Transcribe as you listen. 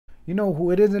You know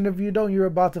who it is, and if you don't, you're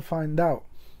about to find out.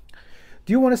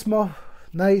 Do you want to smell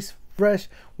nice, fresh,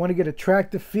 want to get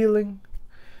attractive feeling,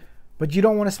 but you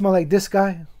don't want to smell like this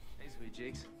guy? Hey, sweet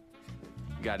cheeks.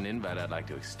 Got an invite I'd like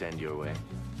to extend your way.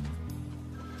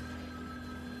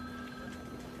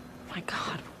 My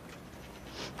God,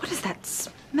 what is that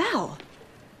smell?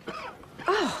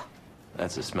 Oh.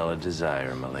 That's the smell of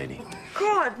desire, my lady.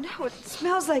 God, no, it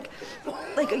smells like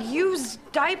a used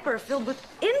diaper filled with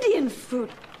Indian food.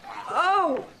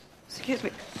 Oh, excuse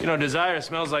me. You know, desire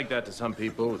smells like that to some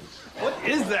people. What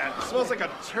is that? It smells like a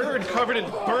turd covered in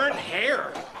burnt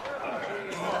hair.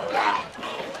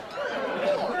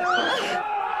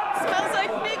 Smells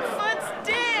like Bigfoot's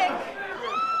dick.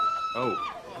 Oh.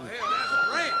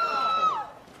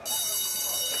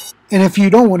 And if you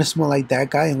don't want to smell like that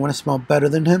guy and want to smell better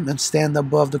than him and stand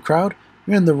above the crowd,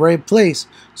 you're in the right place.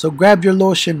 So grab your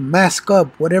lotion, mask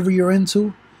up, whatever you're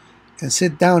into, and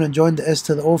sit down and join the S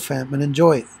to the O fam and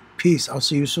enjoy it. Peace. I'll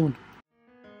see you soon.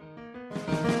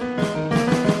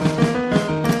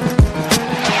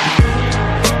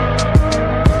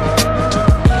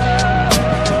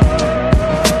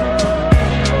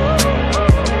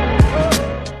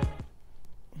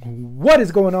 What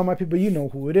is going on, my people? You know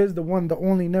who it is, the one, the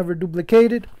only, never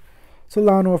duplicated,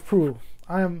 Solano of Peru.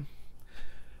 I am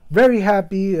very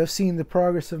happy of seeing the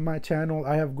progress of my channel.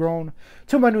 I have grown.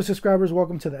 To my new subscribers,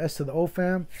 welcome to the S to the O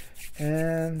fam,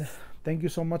 and thank you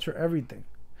so much for everything.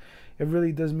 It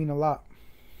really does mean a lot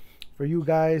for you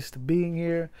guys to being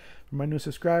here, for my new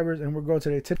subscribers, and we're going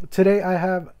today. Today I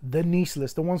have the niche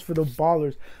list, the ones for the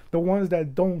ballers, the ones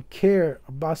that don't care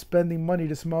about spending money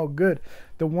to smell good,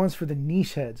 the ones for the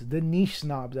niche heads, the niche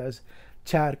snobs, as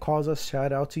Chad calls us.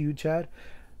 Shout out to you, Chad.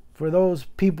 For those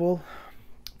people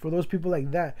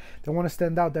like that want to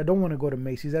stand out, that don't want to go to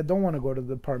Macy's, that don't want to go to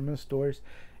the department stores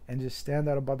and just stand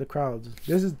out about the crowds.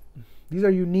 These are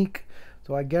unique,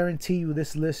 so I guarantee you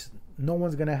this list, no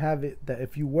one's gonna have it. That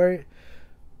if you wear it,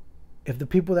 if the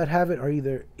people that have it are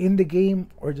either in the game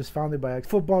or just found it by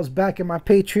accident. Football's back, and my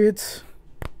Patriots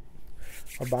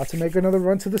are about to make another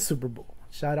run to the Super Bowl.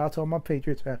 Shout out to all my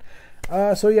Patriots fans.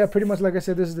 So yeah, pretty much like I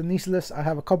said, this is the niche list. I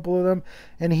have a couple of them,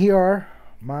 and here are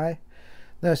my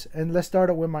list. And let's start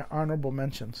out with my honorable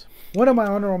mentions. One of my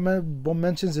honorable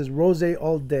mentions is Rose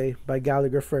All Day by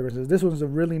Gallagher Fragrances. This one's a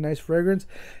really nice fragrance.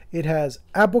 It has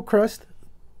apple crust,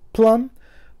 plum,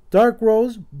 dark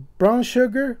rose, brown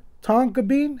sugar, tonka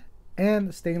bean,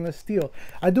 and stainless steel.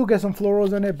 I do get some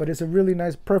florals in it, but it's a really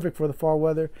nice, perfect for the fall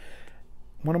weather.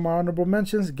 One of my honorable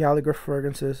mentions, Gallagher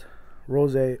Fragrances,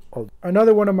 Rose All Day.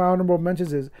 Another one of my honorable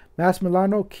mentions is Mas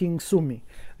Milano King Sumi.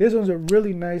 This one's a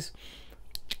really nice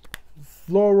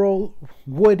floral,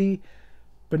 woody,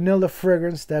 vanilla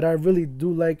fragrance that I really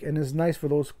do like, and is nice for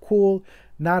those cool,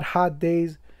 not hot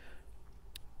days.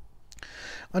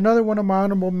 Another one of my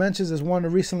honorable mentions is one I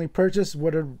recently purchased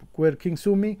with King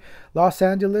Sumi, Los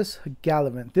Angeles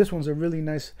Gallivant. This one's a really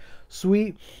nice,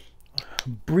 sweet,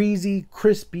 breezy,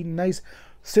 crispy, nice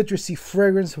citrusy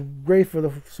fragrance. Great for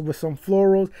with some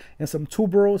florals and some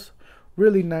tuberose.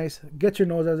 Really nice. Get your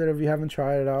nose out there if you haven't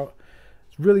tried it out.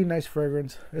 It's really nice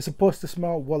fragrance. It's supposed to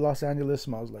smell what Los Angeles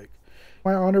smells like.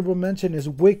 My honorable mention is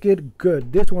Wicked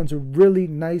Good. This one's a really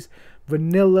nice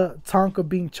vanilla tonka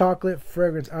bean chocolate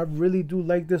fragrance. I really do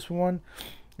like this one.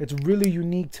 It's really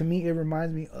unique to me. It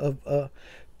reminds me of a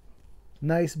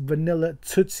nice vanilla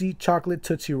chocolate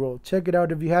Tootsie Roll. Check it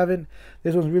out if you haven't.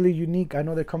 This one's really unique. I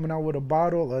know they're coming out with a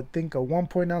bottle, I think a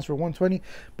 1.0 ounce for $120,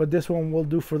 but this one will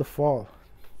do for the fall.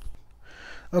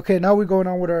 Okay, now we're going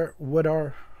on with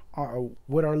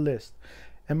our list.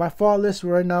 And my fall list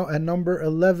right now at number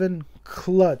 11,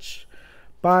 Clutch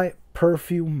by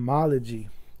Perfumology.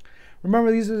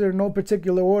 Remember, these are in no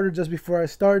particular order. Just before I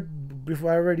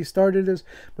already started this,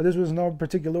 but this was no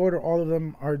particular order. All of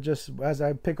them are just as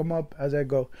I pick them up as I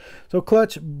go. So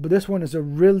Clutch, this one is a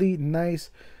really nice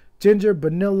ginger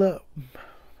vanilla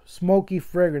smoky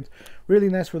fragrance. Really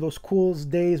nice for those cool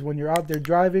days when you're out there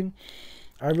driving.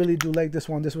 I really do like this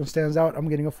one. This one stands out. I'm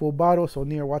getting a full bottle, so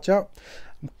Near, watch out.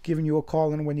 I'm giving you a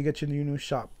call in when you get your new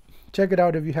shop. Check it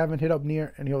out if you haven't hit up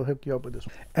Near, and he'll hook you up with this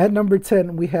one. At number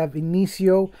 10, we have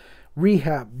Inicio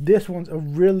Rehab. This one's a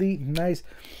really nice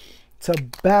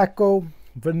tobacco,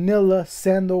 vanilla,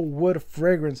 sandalwood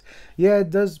fragrance. Yeah, it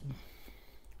does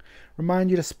remind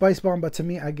you to Spice Bomb, but to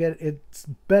me, I get it. It's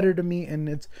better to me, and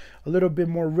it's a little bit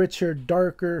more richer,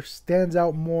 darker, stands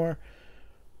out more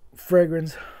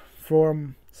fragrance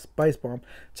from Spice Bomb.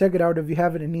 Check it out if you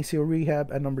haven't. Inicio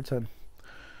Rehab at number 10.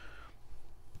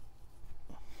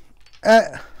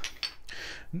 At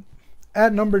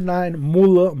number 9,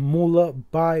 Mula Mula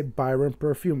by Byron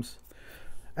Perfumes.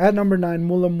 At number 9,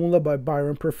 Mula Mula by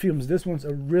Byron Perfumes. This one's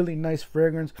a really nice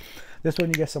fragrance. This one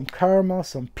you get some caramel,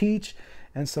 some peach,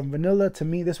 and some vanilla. To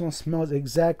me, this one smells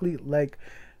exactly like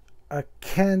a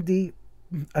candy,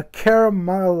 a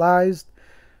caramelized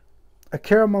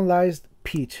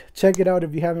peach. Check it out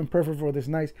if you haven't. Perfect for this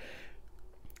nice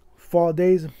fall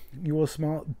days. You will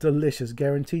smell delicious.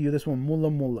 Guarantee you this one,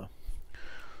 Mula Mula.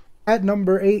 At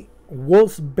number 8,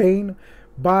 Wolf's Bane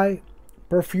by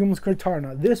Perfumes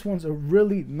Cortana. This one's a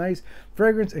really nice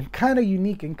fragrance and kind of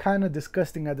unique and kind of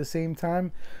disgusting at the same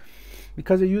time,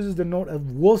 because it uses the note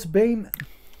of wolf's bane,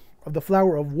 of the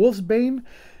flower of wolf's bane,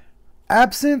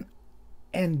 absinthe,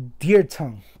 and deer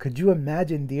tongue. Could you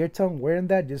imagine deer tongue wearing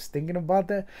that? Just thinking about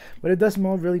that. But it does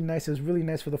smell really nice. It's really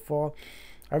nice for the fall.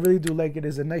 I really do like it.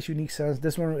 It's a nice unique scent.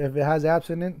 This one, if it has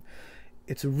absinthe in it,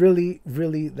 it's really,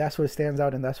 really, that's what stands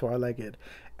out, and that's why I like it.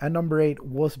 At number 8,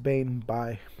 Wolf's Bane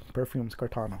by Perfumes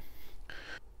Cortana.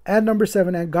 At number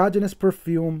 7, Androgynous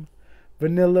Perfume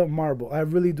Vanilla Marble. I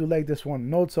really do like this one.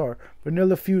 Notes are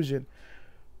vanilla fusion,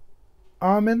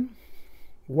 almond,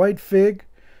 white fig,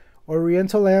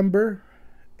 oriental amber,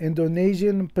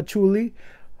 Indonesian patchouli,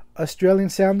 Australian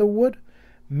sandalwood,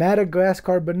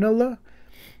 Madagascar vanilla,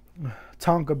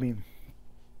 tonka bean.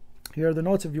 Here are the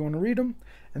notes if you want to read them.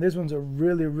 And this one's a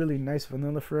really, really nice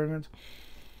vanilla fragrance.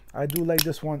 I do like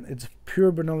this one. It's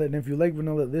pure vanilla, and if you like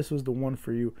vanilla, this was the one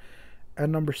for you. At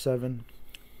number 7,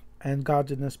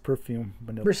 Androgynous Perfume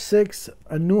Vanilla. Number 6,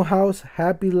 A New House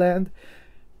Happy Land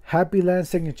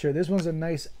Signature. This one's a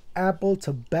nice apple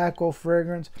tobacco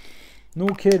fragrance.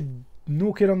 New kid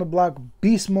on the block,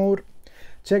 beast mode.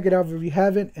 Check it out if you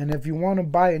haven't, and if you want to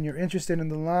buy and you're interested in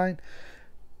the line,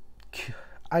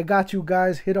 I got you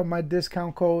guys. Hit up my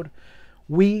discount code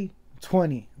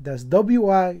WI20. That's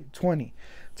WI20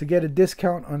 to get a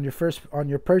discount on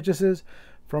your purchases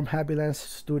from Happyland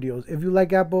Studios. If you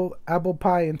like apple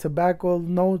pie and tobacco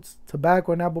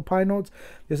and apple pie notes,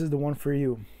 this is the one for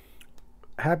you.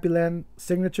 Happyland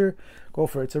Signature, go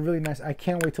for it. It's a really nice. I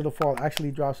can't wait till the fall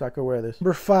actually drops so I can wear this.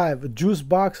 Number 5,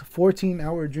 Jusbox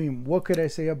 14-Hour Dream. What could I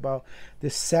say about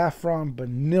this saffron,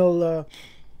 vanilla,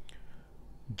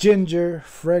 ginger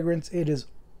fragrance? It is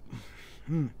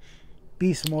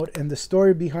beast mode, and the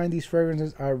story behind these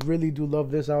fragrances, I really do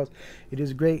love this house. It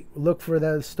is great. Look for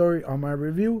that story on my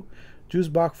review.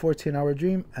 Jusbox 14-Hour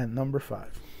Dream at number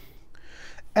 5.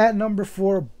 At number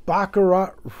 4,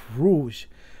 Baccarat Rouge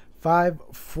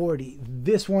 540.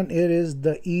 This one, it is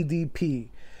the EDP.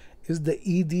 Is the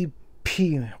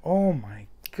EDP. Oh my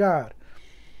god,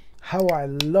 how I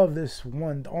love this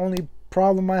one. The only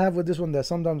problem I have with this one that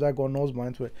sometimes I go nose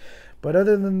blind to it, but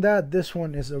other than that, this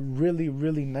one is a really,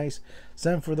 really nice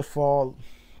scent for the fall.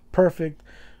 Perfect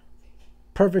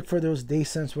for those day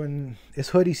scents when it's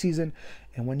hoodie season,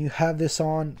 and when you have this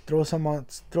on, throw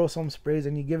some sprays,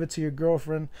 and you give it to your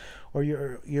girlfriend or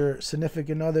your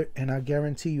significant other, and I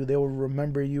guarantee you they will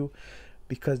remember you,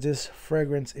 because this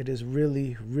fragrance, it is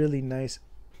really, really nice.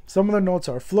 Some of the notes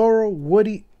are floral,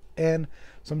 woody, and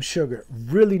some sugar.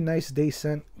 Really nice day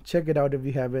scent. Check it out if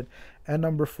you haven't. At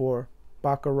number 4,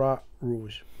 Baccarat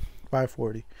Rouge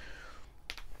 540.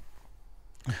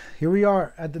 Here we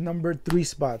are at the number 3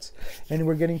 spots, and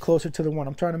we're getting closer to the 1.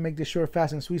 I'm trying to make this short,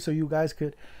 fast, and sweet so you guys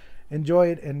could enjoy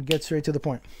it and get straight to the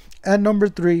point. At number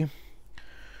 3,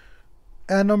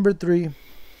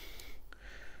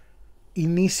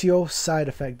 Inicio Side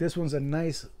Effect. This one's a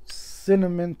nice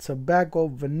cinnamon, tobacco,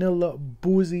 vanilla,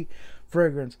 boozy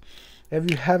fragrance. If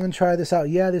you haven't tried this out,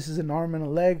 yeah, this is an arm and a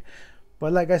leg,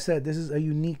 but like I said, this is a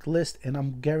unique list, and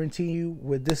I'm guaranteeing you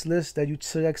with this list that you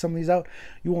select some of these out,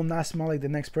 you will not smell like the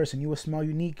next person. You will smell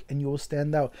unique and you will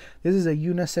stand out. This is a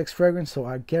unisex fragrance, so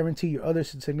I guarantee your other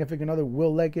significant other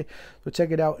will like it. So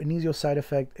check it out. Inicio Side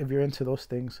Effect if you're into those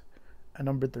things. At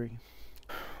number 3.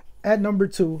 At number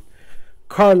 2,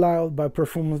 Carlisle by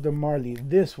Perfumes de Marly.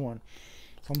 This one,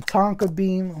 some tonka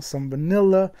bean, some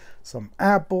vanilla, some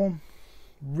apple,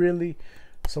 really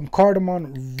some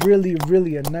cardamom. Really,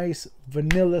 really a nice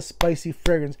vanilla spicy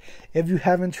fragrance. If you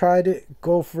haven't tried it,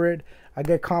 go for it. I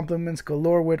get compliments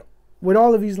galore with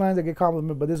all of these lines. I get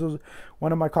compliments, but this was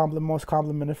one of my most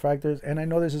complimented factors, and I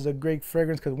know this is a great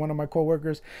fragrance because one of my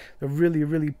co-workers, they're really,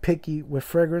 really picky with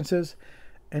fragrances,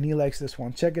 and he likes this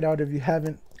one. Check it out if you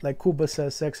haven't. Like Kuba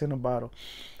says, sex in a bottle,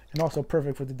 and also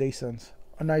perfect for the day scents.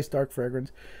 A nice dark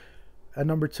fragrance. At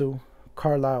number 2,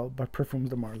 Carlisle by Perfumes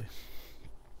de Marly.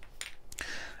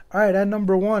 All right, at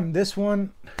number 1, this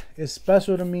one is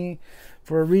special to me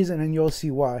for a reason, and you'll see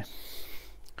why.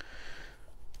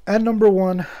 At number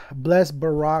 1, Bless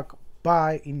Barack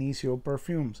by Inicio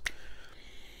Perfumes.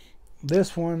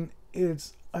 This one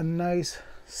is a nice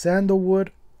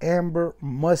sandalwood, amber,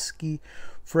 musky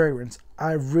fragrance.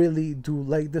 I really do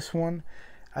like this one.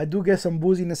 I do get some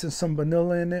booziness and some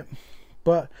vanilla in it,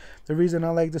 but the reason I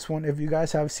like this one, if you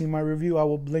guys have seen my review, I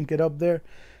will link it up there.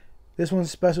 This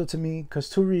one's special to me because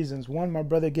 2 reasons. 1, my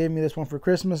brother gave me this one for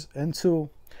Christmas, and 2,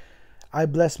 I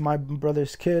blessed my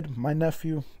brother's kid, my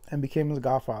nephew, and became his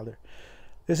godfather.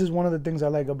 This is one of the things I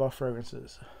like about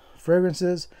fragrances.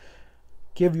 Fragrances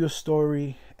give you a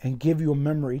story and give you a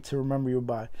memory to remember you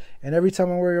by. And every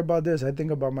time I worry about this, I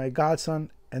think about my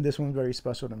godson, and this one's very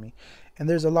special to me. And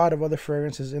there's a lot of other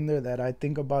fragrances in there that I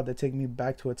think about that take me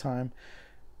back to a time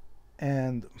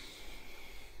and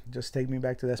just take me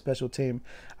back to that special time.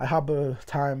 I hop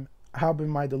in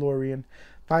my DeLorean,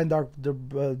 find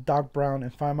Doc Brown,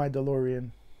 and find my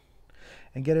DeLorean,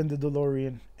 and get in the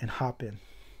DeLorean and hop in.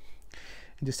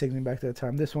 And just take me back to that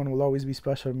time. This one will always be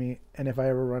special to me, and if I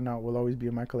ever run out, will always be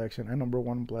in my collection. And number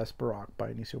 1, Blessed Barack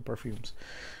by Inicio Perfumes.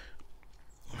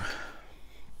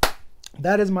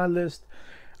 That is my list.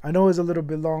 I know it's a little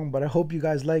bit long, but I hope you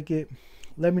guys like it.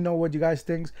 Let me know what you guys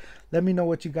think. Let me know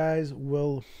what you guys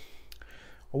will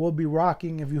be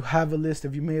rocking. If you have a list,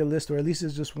 if you made a list, or at least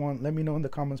it's just one, let me know in the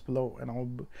comments below, and I'll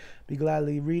be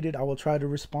gladly read it. I will try to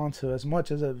respond to as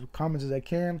much as comments as I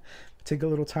can. Take a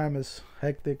little time, it's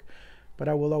hectic, but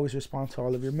I will always respond to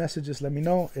all of your messages. Let me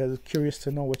know. I'm curious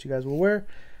to know what you guys will wear.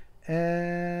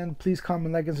 And please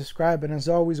comment, like, and subscribe. And as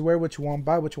always, wear what you want,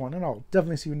 buy what you want, and I'll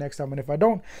definitely see you next time. And if I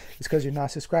don't, it's because you're not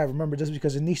subscribed. Remember, just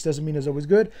because it's niche doesn't mean it's always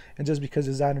good, and just because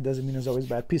it's designer doesn't mean it's always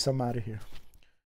bad. Peace. I'm out of here.